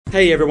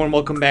Hey everyone,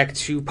 welcome back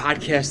to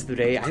Podcast of the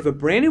Day. I have a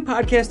brand new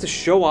podcast to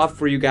show off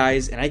for you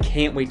guys, and I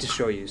can't wait to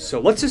show you. So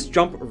let's just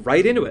jump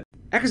right into it.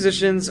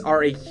 Acquisitions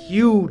are a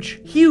huge,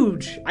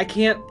 I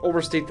can't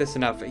overstate this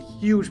enough, a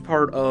huge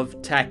part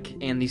of tech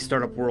and the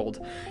startup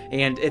world.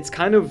 And it's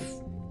kind of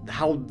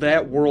how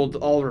that world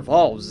all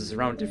revolves, is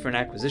around different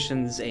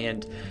acquisitions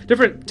and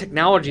different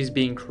technologies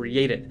being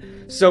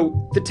created.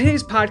 So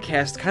today's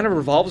podcast kind of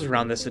revolves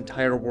around this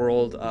entire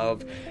world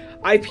of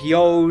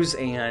IPOs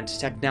and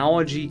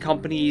technology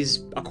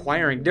companies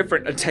acquiring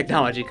different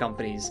technology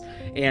companies,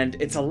 and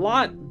it's a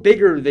lot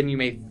bigger than you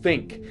may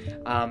think,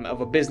 of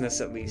a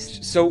business at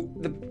least. So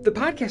the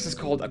podcast is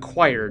called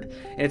Acquired,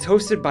 and it's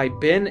hosted by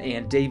Ben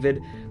and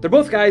David. They're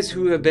both guys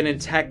who have been in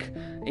tech,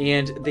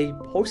 and they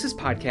host this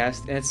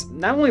podcast, and it's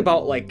not only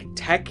about like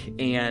tech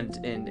and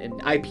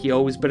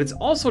IPOs, but it's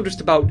also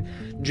just about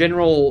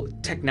general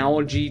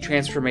technology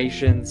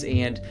transformations.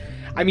 And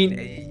I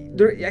mean,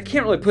 I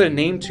can't really put a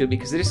name to it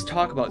because they just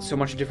talk about so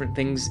much different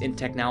things in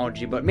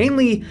technology, but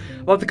mainly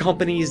about the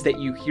companies that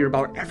you hear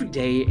about every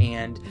day,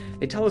 and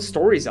they tell us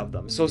stories of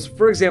them. So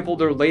for example,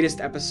 their latest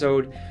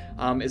episode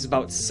is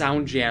about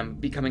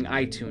SoundJam becoming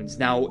iTunes.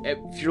 Now,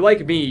 if you're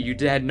like me, you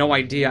had no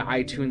idea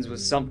iTunes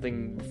was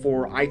something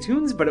before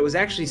iTunes, but it was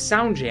actually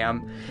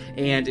SoundJam,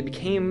 and it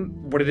became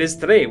what it is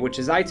today, which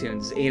is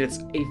iTunes. And it's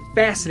a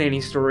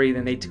fascinating story,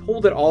 and they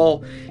told it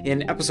all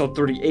in episode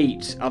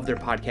 38 of their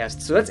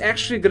podcast. So that's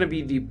actually going to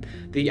be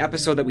the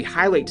episode that we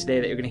highlight today,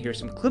 that you're going to hear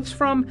some clips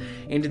from.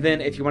 And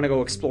then if you want to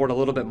go explore it a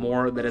little bit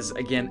more, that is,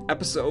 again,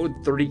 episode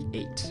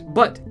 38.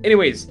 But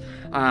anyways,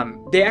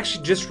 they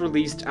actually just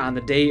released on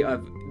the day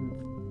of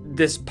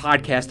this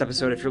podcast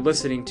episode, if you're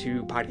listening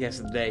to Podcast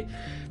of the Day,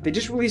 they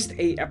just released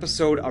a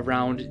episode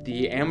around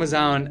the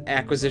Amazon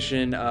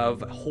acquisition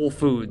of Whole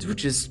Foods,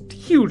 which is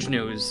huge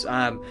news.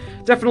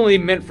 Definitely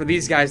meant for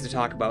these guys to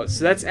talk about.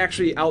 So that's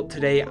actually out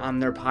today on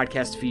their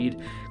podcast feed.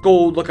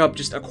 Go look up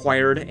just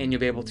Acquired and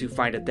you'll be able to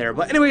find it there.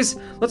 But anyways,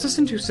 let's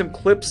listen to some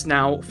clips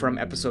now from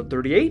episode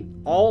 38,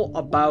 all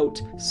about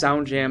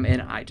SoundJam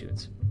and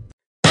iTunes.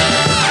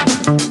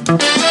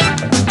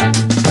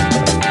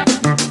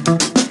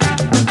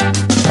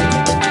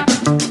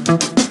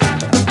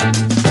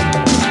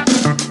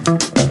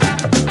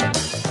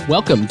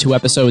 Welcome to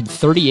episode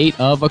 38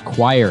 of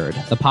Acquired,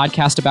 the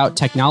podcast about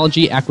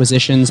technology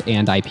acquisitions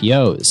and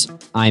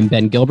IPOs. I'm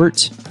Ben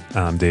Gilbert.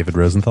 I'm David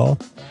Rosenthal.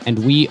 And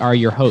we are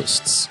your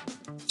hosts.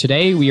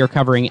 Today we are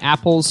covering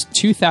Apple's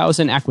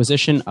 2000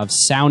 acquisition of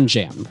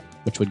SoundJam,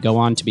 which would go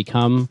on to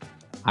become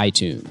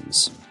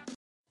iTunes.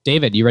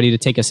 David, you ready to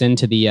take us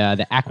into the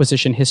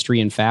acquisition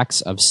history and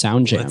facts of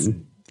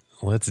SoundJam?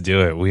 Let's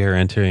do it. We are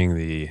entering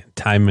the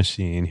time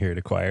machine here at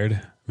Acquired.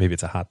 Maybe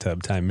it's a hot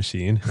tub time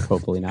machine.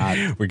 Hopefully not.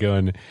 We're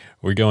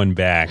going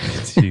back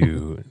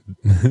to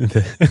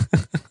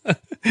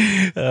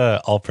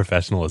all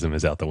professionalism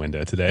is out the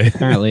window today.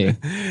 Apparently.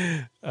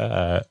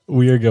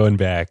 We are going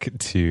back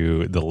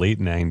to the late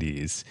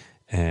 90s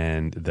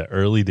and the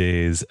early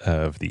days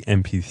of the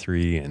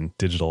MP3 and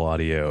digital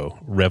audio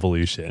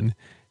revolution.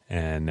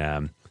 And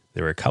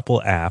there were a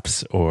couple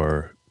apps,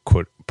 or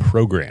quote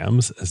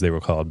programs as they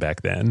were called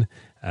back then,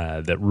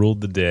 that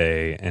ruled the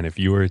day. And if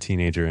you were a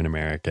teenager in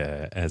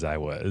America, as I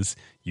was,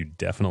 you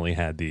definitely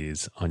had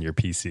these on your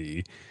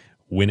PC: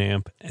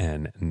 Winamp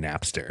and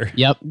Napster.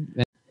 Yep.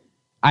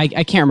 I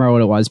can't remember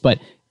what it was, but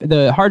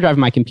the hard drive of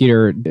my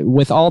computer,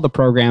 with all the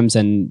programs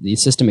and the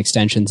system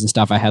extensions and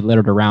stuff I had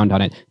littered around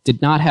on it,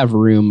 did not have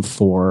room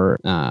for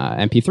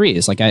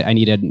MP3s. Like I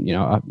needed,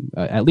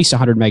 at least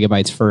 100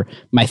 megabytes for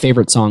my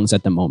favorite songs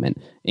at the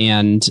moment.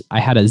 And I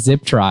had a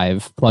zip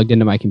drive plugged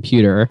into my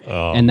computer,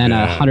 and then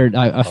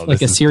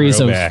a series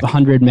of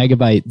 100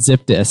 megabyte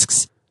zip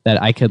disks that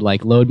I could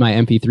like load my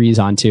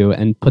MP3s onto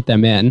and put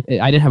them in.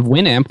 I didn't have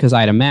Winamp because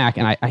I had a Mac,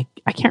 and I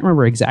can't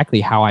remember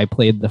exactly how I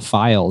played the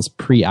files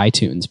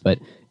pre-iTunes, but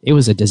it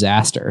was a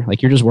disaster.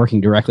 Like, you're just working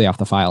directly off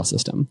the file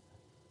system.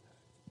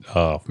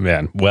 Oh,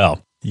 man.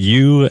 Well,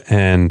 you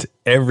and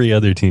every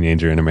other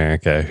teenager in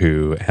America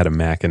who had a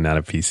Mac and not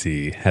a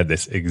PC had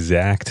this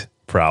exact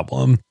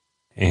problem.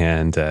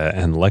 And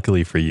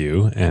luckily for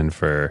you and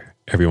for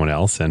everyone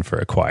else and for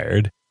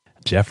Acquired,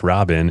 Jeff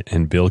Robin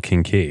and Bill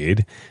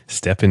Kincaid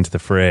step into the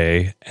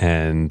fray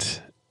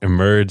and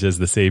emerge as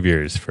the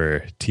saviors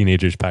for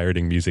teenagers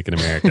pirating music in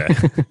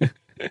America.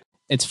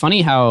 It's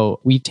funny how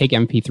we take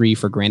MP3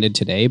 for granted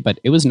today, but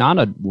it was not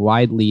a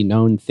widely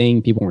known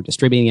thing. People weren't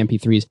distributing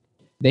MP3s.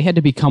 They had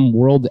to become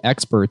world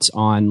experts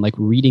on like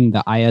reading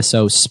the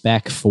ISO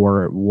spec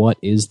for what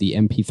is the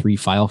MP3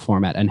 file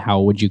format and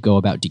how would you go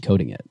about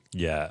decoding it.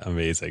 Yeah,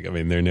 amazing. I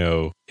mean, there are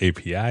no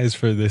APIs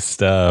for this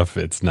stuff.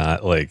 It's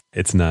not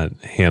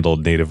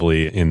handled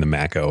natively in the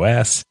Mac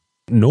OS,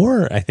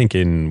 nor I think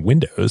in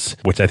Windows,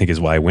 which I think is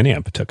why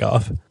Winamp took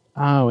off.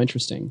 Oh,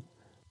 interesting.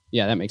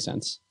 Yeah, that makes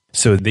sense.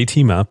 So they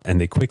team up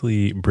and they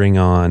quickly bring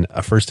on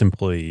a first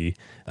employee,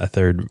 a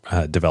third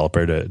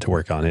developer to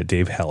work on it,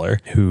 Dave Heller,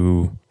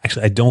 who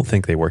actually I don't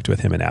think they worked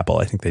with him at Apple.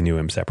 I think they knew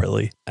him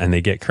separately. And they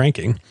get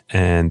cranking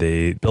and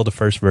they build a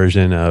first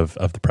version of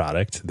the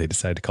product. They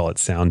decide to call it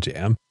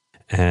SoundJam.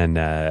 and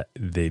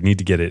they need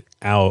to get it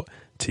out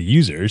to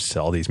users,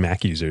 to all these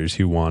Mac users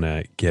who want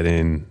to get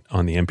in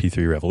on the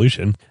MP3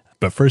 revolution.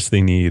 But first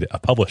they need a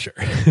publisher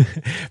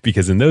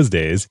because in those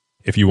days,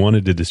 if you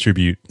wanted to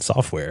distribute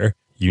software,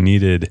 you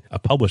needed a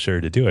publisher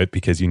to do it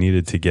because you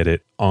needed to get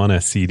it on a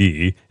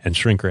CD and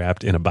shrink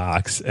wrapped in a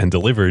box and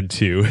delivered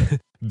to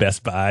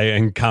Best Buy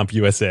and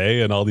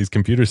CompUSA and all these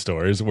computer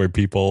stores where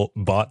people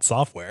bought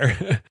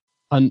software.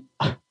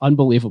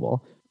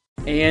 Unbelievable.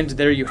 And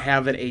there you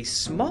have it, a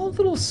small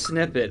little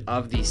snippet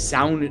of the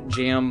Sound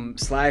Jam /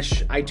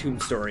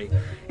 iTunes story.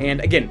 And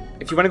again,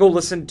 if you want to go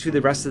listen to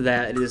the rest of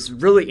that, it is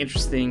really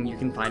interesting. You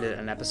can find it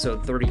on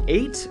episode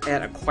 38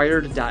 at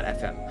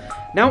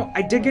acquired.fm. Now,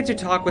 I did get to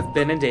talk with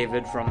Ben and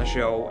David from the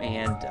show,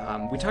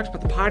 and we talked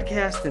about the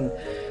podcast and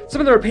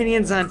some of their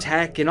opinions on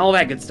tech and all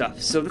that good stuff.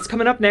 So that's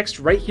coming up next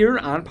right here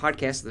on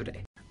Podcast of the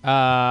Day.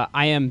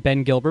 I am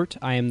Ben Gilbert.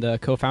 I am the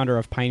co-founder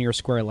of Pioneer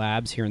Square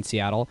Labs here in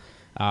Seattle.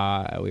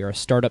 We are a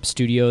startup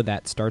studio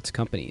that starts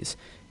companies.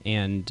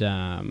 And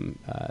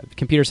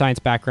computer science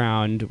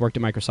background, worked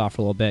at Microsoft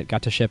for a little bit,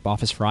 got to ship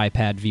Office for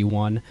iPad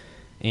V1,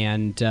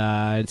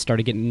 and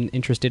started getting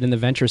interested in the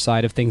venture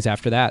side of things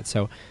after that.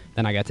 So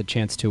then I got the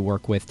chance to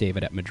work with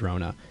David at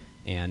Madrona,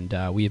 and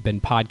we have been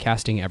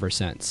podcasting ever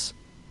since.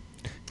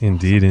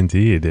 Indeed.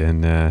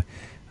 And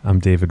I'm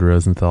David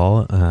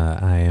Rosenthal.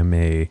 I am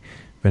a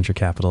venture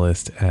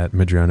capitalist at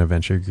Madrona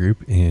Venture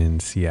Group in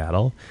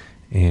Seattle.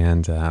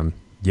 And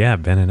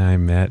Ben and I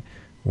met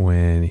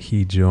when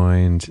he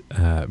joined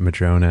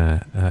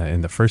Madrona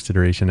in the first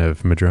iteration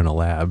of Madrona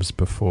Labs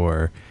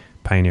before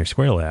Pioneer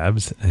Square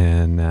Labs,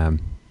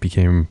 and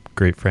became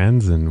great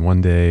friends. And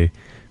one day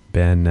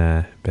Ben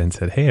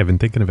said, "Hey, I've been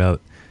thinking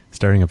about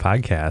starting a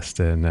podcast,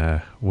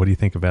 and what do you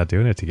think about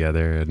doing it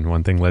together?" And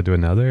one thing led to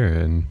another,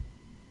 and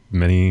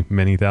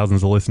many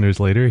thousands of listeners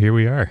later, here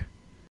we are.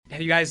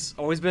 Have you guys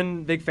always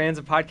been big fans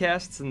of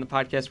podcasts in the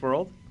podcast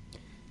world?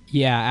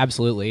 Yeah,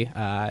 absolutely.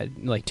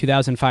 Like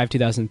 2005,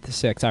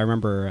 2006, I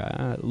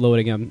remember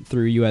loading them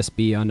through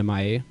USB onto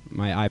my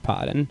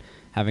iPod and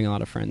having a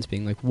lot of friends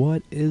being like,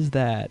 "What is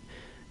that?"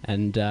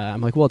 And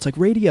I'm like, "Well, it's like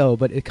radio,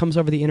 but it comes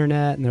over the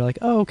internet." And they're like,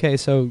 "Oh, okay,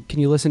 so can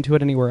you listen to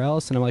it anywhere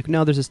else?" And I'm like,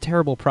 "No, there's this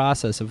terrible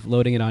process of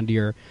loading it onto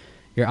your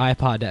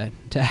iPod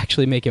to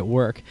actually make it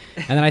work."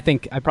 And then I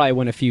think I probably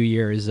went a few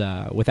years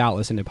without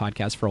listening to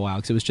podcasts for a while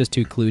because it was just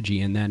too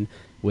kludgy. And then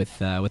with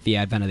the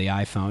advent of the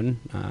iPhone,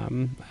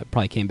 I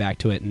probably came back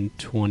to it in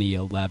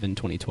 2011,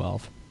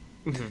 2012.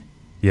 Mm-hmm.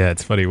 Yeah,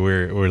 it's funny.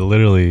 We're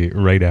literally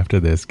right after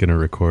this going to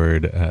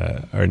record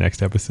our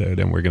next episode,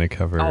 and we're going to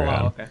cover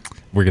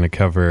we're going to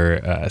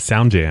cover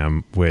Sound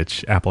Jam,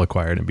 which Apple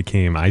acquired and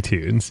became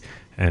iTunes,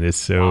 and is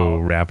so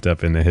wrapped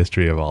up in the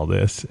history of all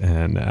this.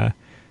 And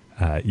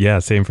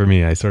same for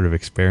me. I sort of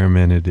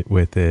experimented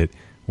with it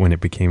when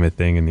it became a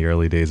thing in the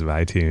early days of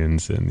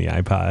iTunes and the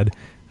iPod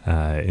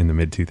in the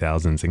mid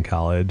 2000s in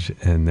college,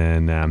 and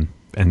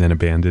then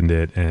abandoned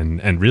it.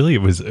 And really,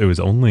 it was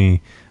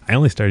only I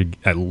listened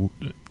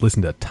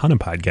to a ton of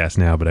podcasts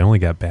now, but I only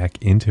got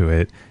back into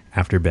it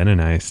after Ben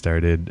and I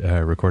started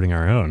recording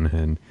our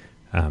own.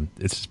 And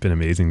it's just been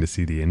amazing to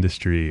see the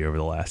industry over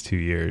the last 2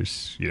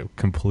 years,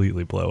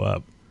 completely blow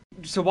up.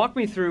 So walk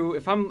me through,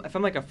 if I'm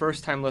like a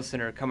first-time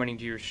listener coming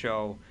into your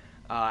show,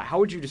 how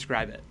would you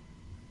describe it?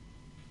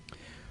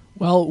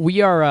 Well,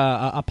 we are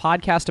a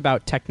podcast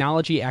about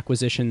technology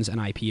acquisitions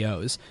and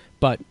IPOs,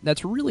 but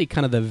that's really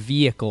kind of the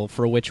vehicle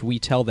for which we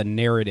tell the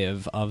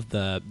narrative of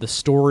the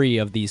story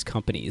of these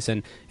companies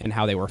and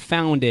how they were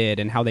founded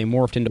and how they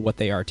morphed into what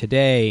they are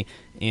today,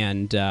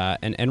 and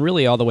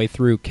really all the way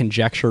through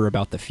conjecture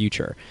about the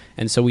future.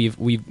 And so we've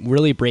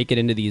really break it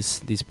into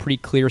these pretty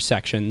clear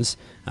sections.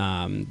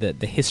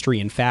 The history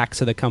and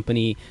facts of the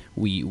company.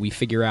 We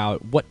figure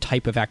out what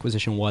type of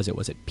acquisition was it.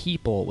 Was it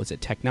people? Was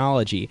it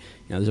technology?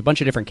 There's a bunch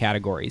of different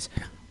categories.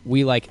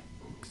 We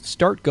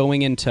start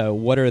going into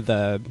what are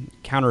the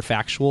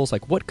counterfactuals,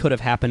 like what could have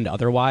happened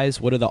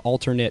otherwise. What are the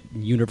alternate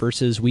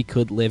universes we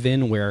could live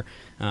in where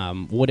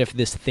what if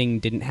this thing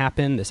didn't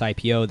happen, this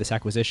IPO, this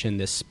acquisition,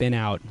 this spin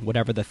out,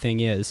 whatever the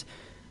thing is.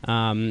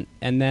 And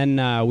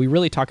then we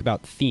really talk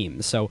about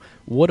themes. So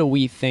what do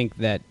we think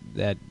that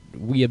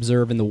we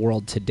observe in the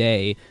world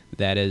today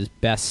that is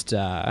best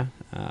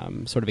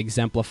sort of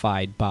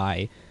exemplified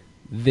by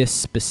this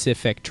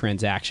specific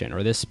transaction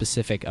or this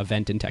specific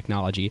event in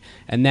technology?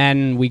 And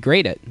then we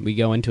grade it. We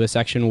go into a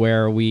section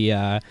where we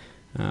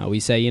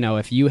say,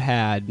 if you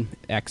had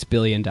X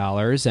billion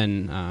dollars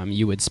and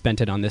you had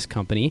spent it on this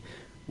company,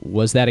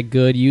 was that a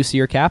good use of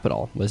your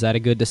capital? Was that a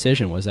good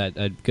decision? Was that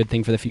a good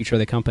thing for the future of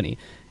the company?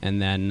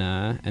 And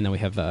then we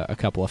have a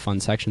couple of fun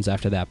sections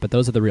after that. But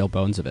those are the real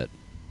bones of it.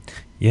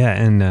 Yeah,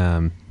 and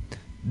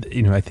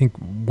I think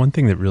one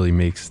thing that really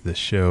makes the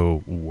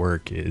show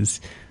work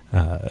is,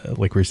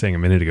 like we were saying a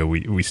minute ago,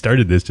 we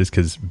started this just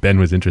because Ben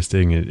was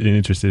interested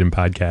in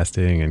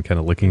podcasting and kind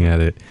of looking at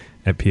it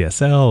at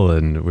PSL,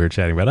 and we were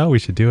chatting about, we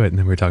should do it, and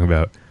then we were talking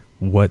about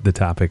what the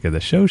topic of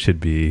the show should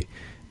be.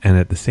 And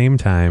at the same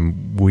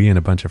time, we and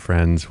a bunch of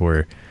friends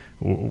were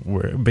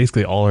we're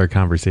basically all our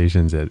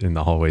conversations in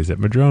the hallways at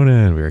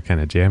Madrona, and we were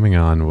kind of jamming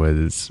on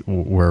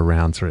were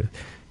around sort of,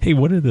 hey,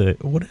 what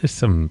are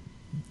some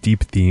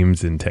deep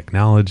themes in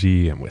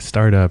technology and with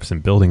startups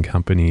and building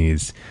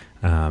companies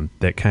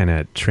that kind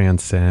of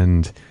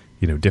transcend,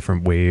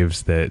 different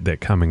waves that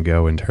come and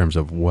go in terms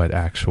of what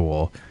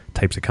actual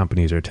types of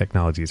companies or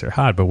technologies are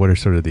hot, but what are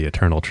sort of the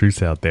eternal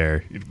truths out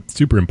there? It's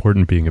super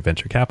important being a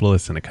venture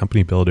capitalist and a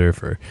company builder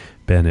for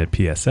Ben at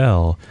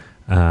PSL.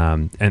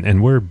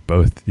 And we're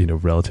both,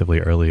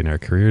 relatively early in our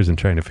careers and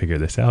trying to figure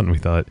this out. And we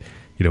thought,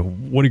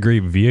 what a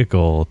great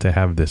vehicle to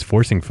have this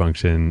forcing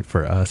function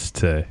for us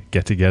to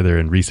get together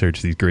and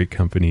research these great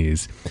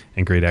companies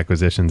and great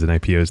acquisitions and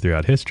IPOs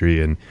throughout history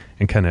and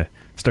kind of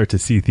start to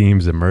see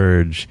themes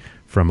emerge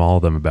from all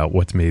of them about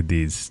what's made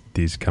these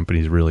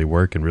companies really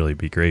work and really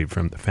be great,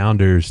 from the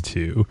founders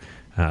to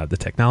the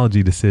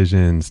technology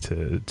decisions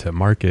to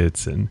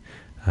markets and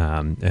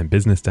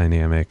business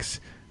dynamics.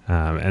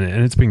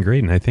 And it's been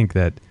great. And I think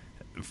that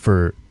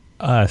for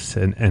us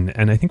and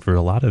I think for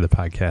a lot of the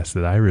podcasts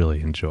that I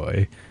really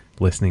enjoy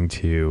listening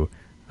to,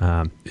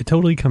 it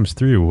totally comes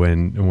through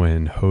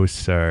when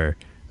hosts are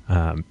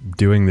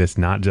doing this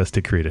not just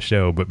to create a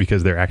show, but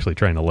because they're actually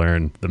trying to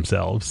learn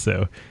themselves.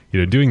 So,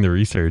 doing the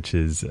research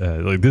is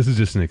this is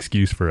just an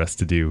excuse for us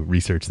to do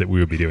research that we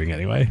would be doing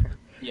anyway.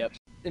 Yep.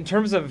 In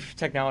terms of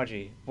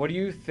technology, what do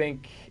you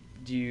think?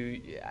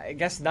 I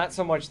guess not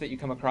so much that you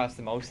come across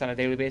the most on a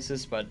daily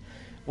basis, but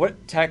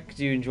what tech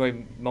do you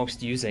enjoy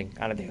most using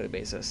on a daily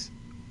basis?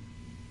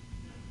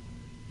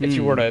 If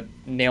you were to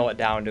nail it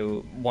down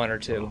to one or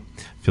two.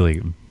 I feel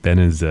like Ben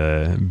is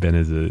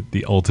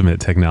the ultimate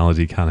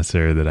technology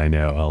connoisseur that I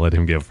know. I'll let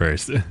him go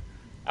first.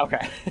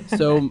 Okay.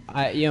 So,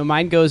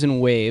 mine goes in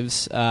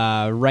waves.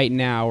 Right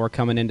now, we're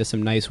coming into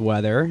some nice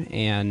weather,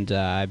 and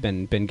I've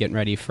been getting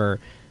ready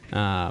for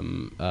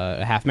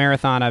a half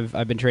marathon.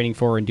 I've been training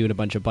for and doing a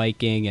bunch of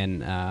biking,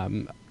 and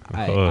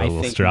I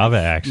think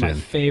Strava action. My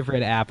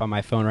favorite app on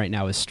my phone right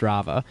now is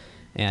Strava,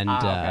 and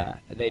okay.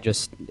 they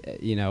just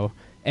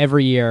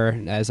every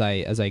year as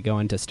I go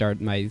into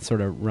start my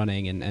sort of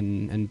running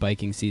and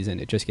biking season,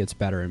 it just gets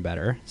better and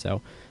better.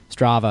 So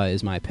Strava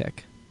is my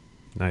pick.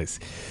 Nice.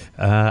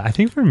 I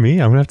think for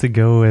me, I'm gonna have to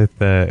go with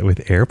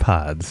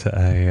AirPods.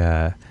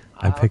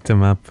 I picked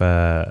them up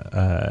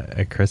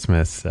at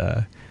Christmas.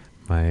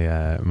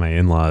 My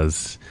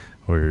in-laws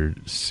were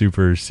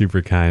super,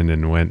 super kind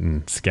and went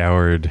and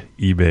scoured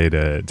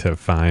eBay to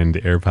find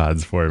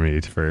AirPods for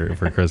me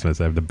for Christmas.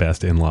 I have the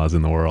best in-laws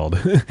in the world.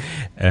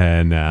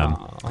 And I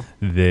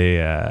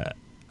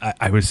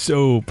was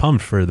so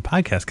pumped for the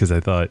podcast because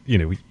I thought,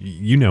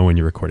 when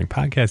you're recording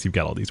podcasts, you've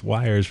got all these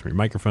wires from your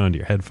microphone to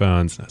your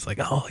headphones. And I was like,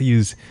 I'll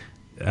use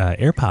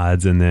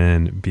AirPods and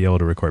then be able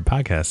to record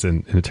podcasts.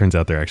 And it turns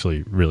out they're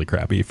actually really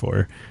crappy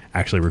for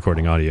actually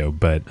recording audio.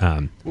 But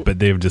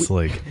they've just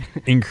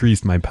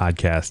increased my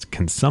podcast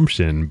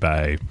consumption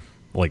by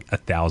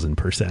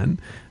 1,000%.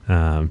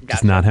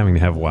 Just not having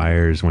to have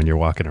wires when you're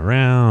walking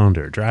around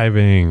or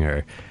driving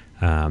or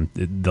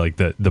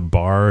the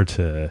bar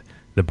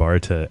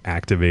to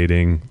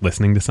activating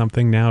listening to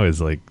something now is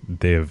it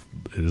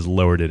has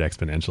lowered it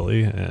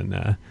exponentially,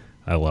 and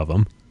I love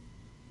them.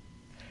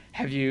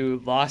 Have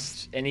you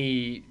lost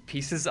any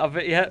pieces of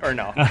it yet, or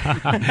no?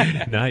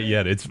 Not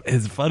yet.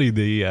 It's funny.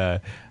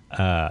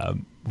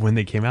 When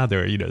they came out, there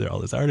are all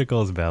these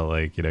articles about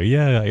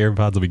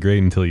AirPods will be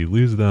great until you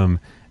lose them,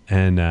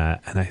 and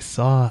I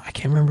saw, I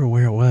can't remember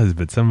where it was,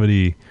 but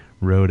somebody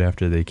wrote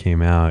after they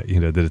came out,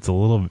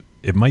 that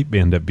it might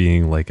end up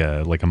being like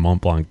a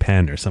Mont Blanc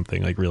pen or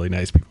something really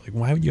nice. People are like,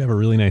 why would you have a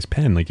really nice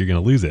pen? You're going to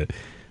lose it.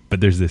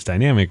 But there's this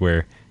dynamic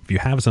where if you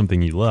have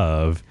something you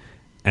love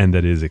and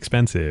that is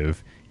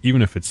expensive,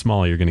 even if it's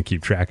small, you're going to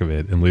keep track of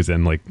it and lose it.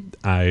 And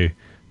I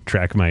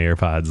track my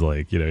AirPods,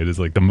 it is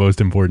the most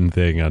important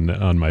thing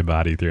on my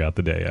body throughout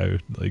the day.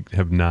 I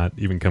have not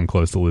even come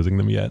close to losing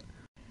them yet.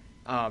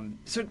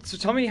 So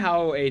tell me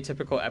how a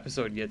typical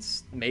episode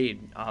gets made.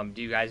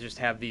 Do you guys just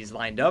have these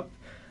lined up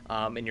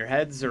in your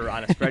heads or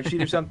on a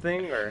spreadsheet or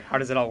something, or how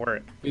does it all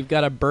work? We've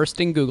got a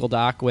bursting Google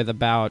Doc with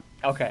about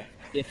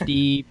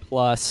 50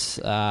 plus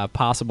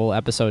possible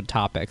episode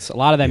topics. A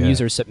lot of them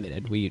user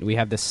submitted. We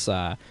have this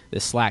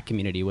Slack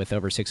community with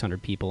over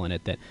 600 people in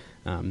it that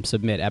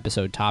submit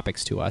episode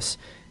topics to us,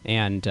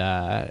 and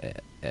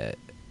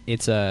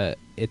it's a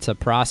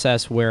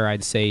process where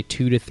I'd say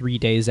 2 to 3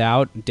 days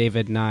out,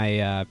 David and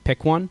I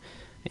pick one,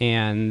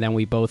 and then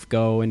we both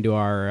go into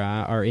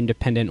our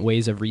independent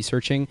ways of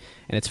researching.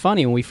 And it's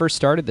funny, when we first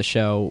started the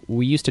show,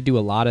 we used to do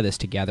a lot of this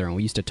together, and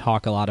we used to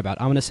talk a lot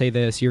about, I'm going to say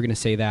this, you're going to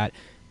say that.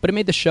 But it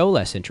made the show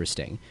less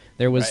interesting.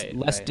 There was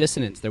less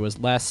dissonance. There was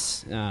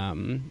less,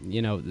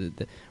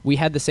 we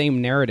had the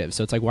same narrative.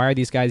 So it's why are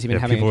these guys even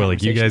having a conversation?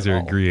 People were you guys are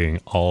agreeing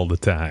all the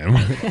time.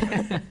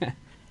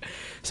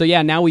 So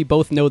yeah, now we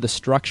both know the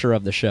structure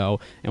of the show,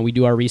 and we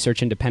do our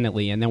research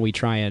independently, and then we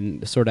try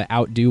and sort of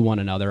outdo one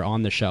another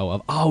on the show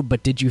of, oh,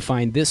 but did you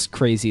find this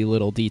crazy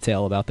little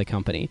detail about the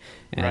company?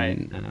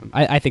 And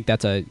I think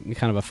that's a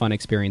kind of a fun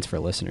experience for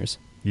listeners.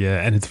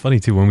 Yeah, and it's funny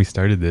too. When we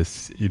started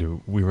this,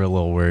 we were a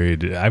little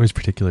worried. I was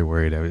particularly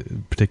worried.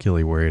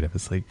 I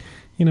was like,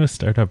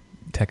 startup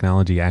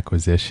technology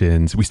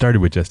acquisitions. We started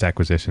with just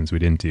acquisitions. We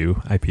didn't do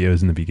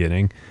IPOs in the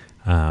beginning.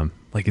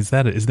 Is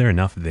there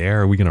enough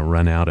there? Are we going to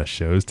run out of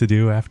shows to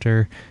do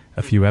after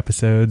a few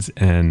episodes?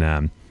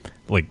 And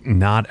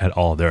not at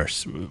all.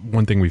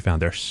 One thing we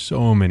found, there are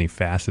so many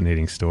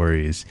fascinating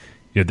stories.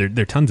 There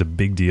are tons of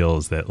big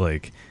deals that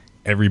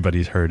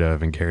everybody's heard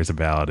of and cares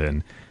about,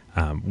 and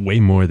way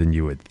more than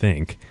you would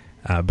think.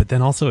 But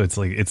then also it's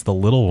the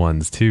little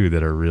ones too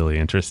that are really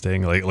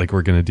interesting. Like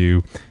we're going to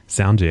do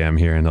Sound Jam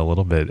here in a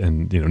little bit,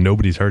 and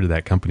nobody's heard of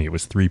that company. It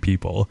was 3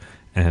 people,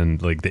 and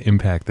the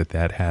impact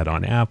that had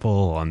on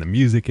Apple, on the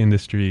music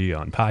industry,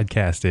 on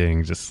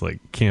podcasting, just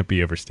can't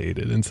be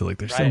overstated. And so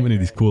there's so many of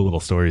these cool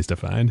little stories to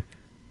find.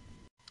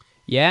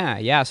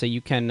 Yeah. So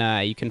you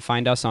can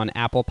find us on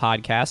Apple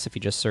Podcasts if you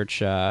just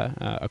search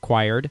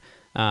Acquired.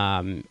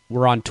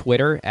 We're on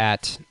Twitter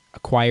at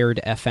Acquired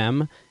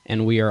FM,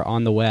 and we are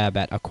on the web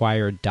at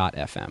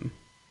acquired.fm.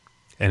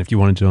 And if you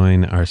want to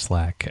join our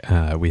Slack,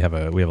 we have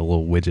a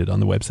little widget on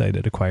the website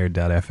at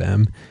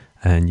acquired.fm,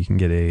 and you can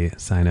get a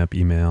sign-up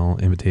email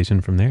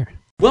invitation from there.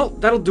 Well,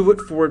 that'll do it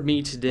for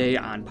me today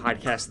on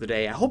Podcast of the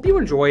Day. I hope you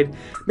enjoyed.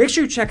 Make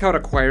sure you check out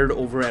Acquired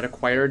over at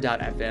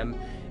acquired.fm,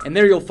 and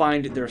there you'll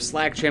find their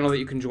Slack channel that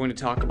you can join to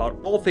talk about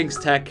all things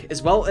tech,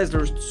 as well as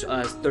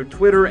their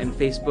Twitter and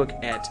Facebook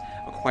at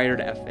Acquired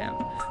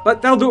FM.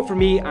 But that'll do it for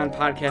me on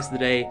Podcast of the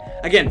Day.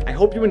 Again, I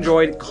hope you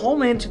enjoyed.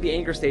 Call in to the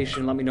Anchor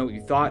station. Let me know what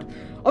you thought.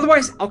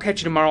 Otherwise, I'll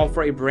catch you tomorrow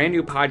for a brand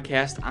new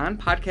podcast on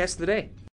Podcast of the Day.